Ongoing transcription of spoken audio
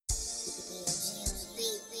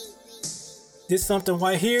This something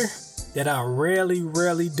right here that I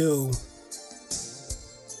rarely do.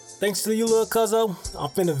 Thanks to you, little cuzzo, I'm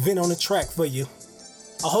finna vent on the track for you.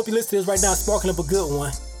 I hope you listen to this right now, sparking up a good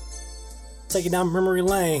one. Take it down memory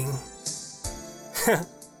lane.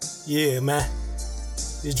 Yeah, man.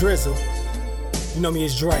 It's Drizzle. You know me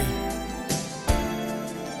as Dre.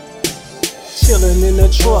 Chillin' in the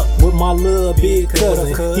truck with my little big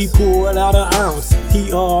cousin. He pulled out an ounce.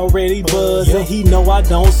 He already buzzing. He know I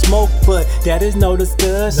don't smoke, but that is no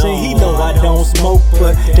discussion. He know I don't smoke,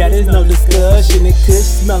 but that is no discussion. It could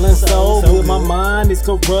smellin' so good. My mind is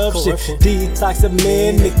corruption. Detox a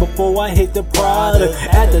minute before I hit the product.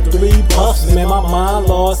 At the 3 puffs, man, my mind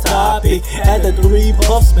lost topic. At the 3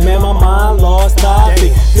 puffs, man, my mind lost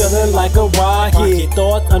topic. Feeling like a rocket,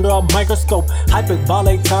 thoughts under a microscope.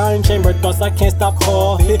 Hyperbolic time chamber thoughts I can't stop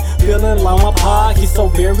coughing. Feeling like my pocket so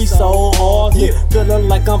very so awesome. Feeling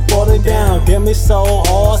like I'm falling down, damn it's so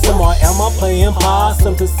awesome. Or am I playing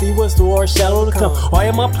possum to see what's foreshadow to come? Or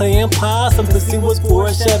am I playing possum to see what's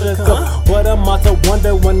foreshadow to come? What am I to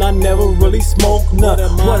wonder when I never really smoke none?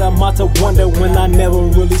 What am I to wonder when I never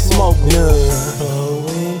really smoke none?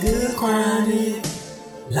 Blowing good chronic,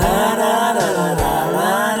 la da da da da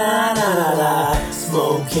la da da da da.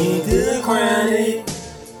 Smoking good chronic,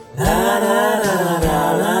 la da da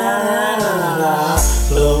da la da da da.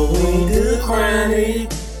 Blowing good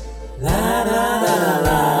chronic, la da da da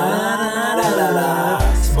la da da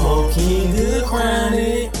da. Smoking good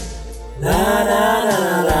chronic, la da da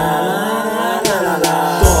da da da.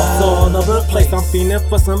 Thoughts all over the place, I'm feeling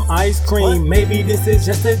for some ice cream. Maybe this is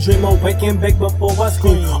just a dream, I'm waking back before I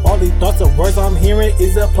scream. All these thoughts of words I'm hearing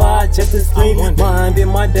is applied just to scream. Mind in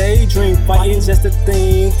my daydream, fighting just a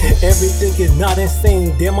thing. Everything is not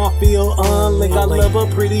insane, damn I feel unlinked. I love a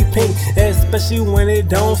pretty pink, especially when it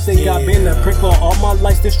don't sink. I've been a prick for all my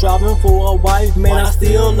life, still striving for a wife. Man, I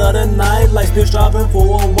still love the night, like still striving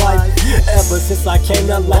for a wife. Ever since I came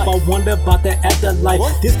to life, I wonder about the afterlife.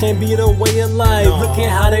 This can't be the way of life, look at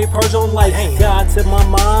how they purge on life. God to my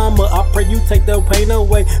mama, I pray you take the pain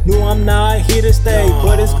away. Knew I'm not here to stay,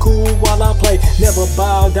 but it's cool while I play. Never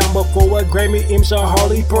bow down before a Grammy, E.M.G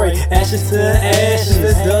hardly pray. Ashes to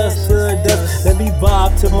ashes, dust to dust. Let me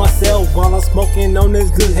vibe to myself while I'm smoking on this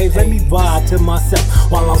good haze. Let me vibe to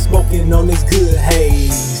myself while I'm smoking on this good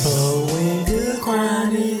haze. Blowing good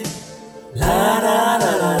chronic, la da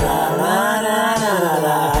da da da la da da da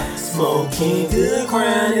da. Smoking good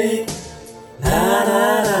chronic, la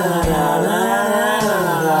da da da la da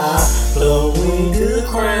da da. Blowing good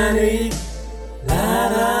chronic, la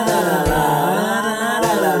da da da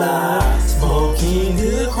da da da. Smoking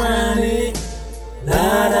good chronic,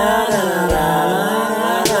 la da da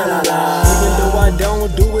da da da. Even though I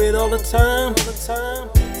don't do it all the time,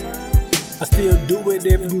 I still do it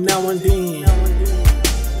every now and then.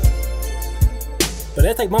 But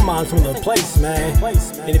that take my mind from the place, man.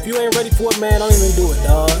 And if you ain't ready for it, man, don't even do it,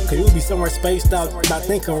 dog. Cause you'll be somewhere spaced out, not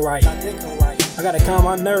thinking right. I gotta calm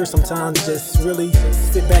my nerves sometimes, just really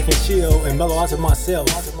sit back and chill and mellow out to myself.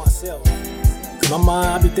 Cause my mind,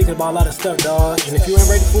 I be thinking about a lot of stuff, dog. And if you ain't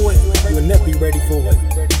ready for it, you will never be ready for it.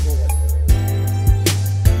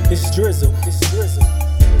 It's Drizzle.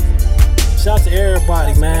 Shout out to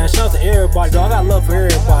everybody, man. Shout out to everybody, dog. I got love for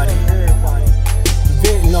everybody.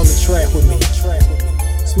 Venting on the track with me.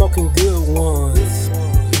 Smoking good ones.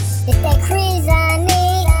 It's that Chris I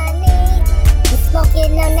need. I'm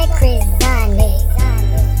smoking on that Chris I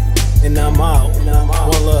need. And I'm out.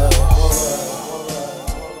 One love.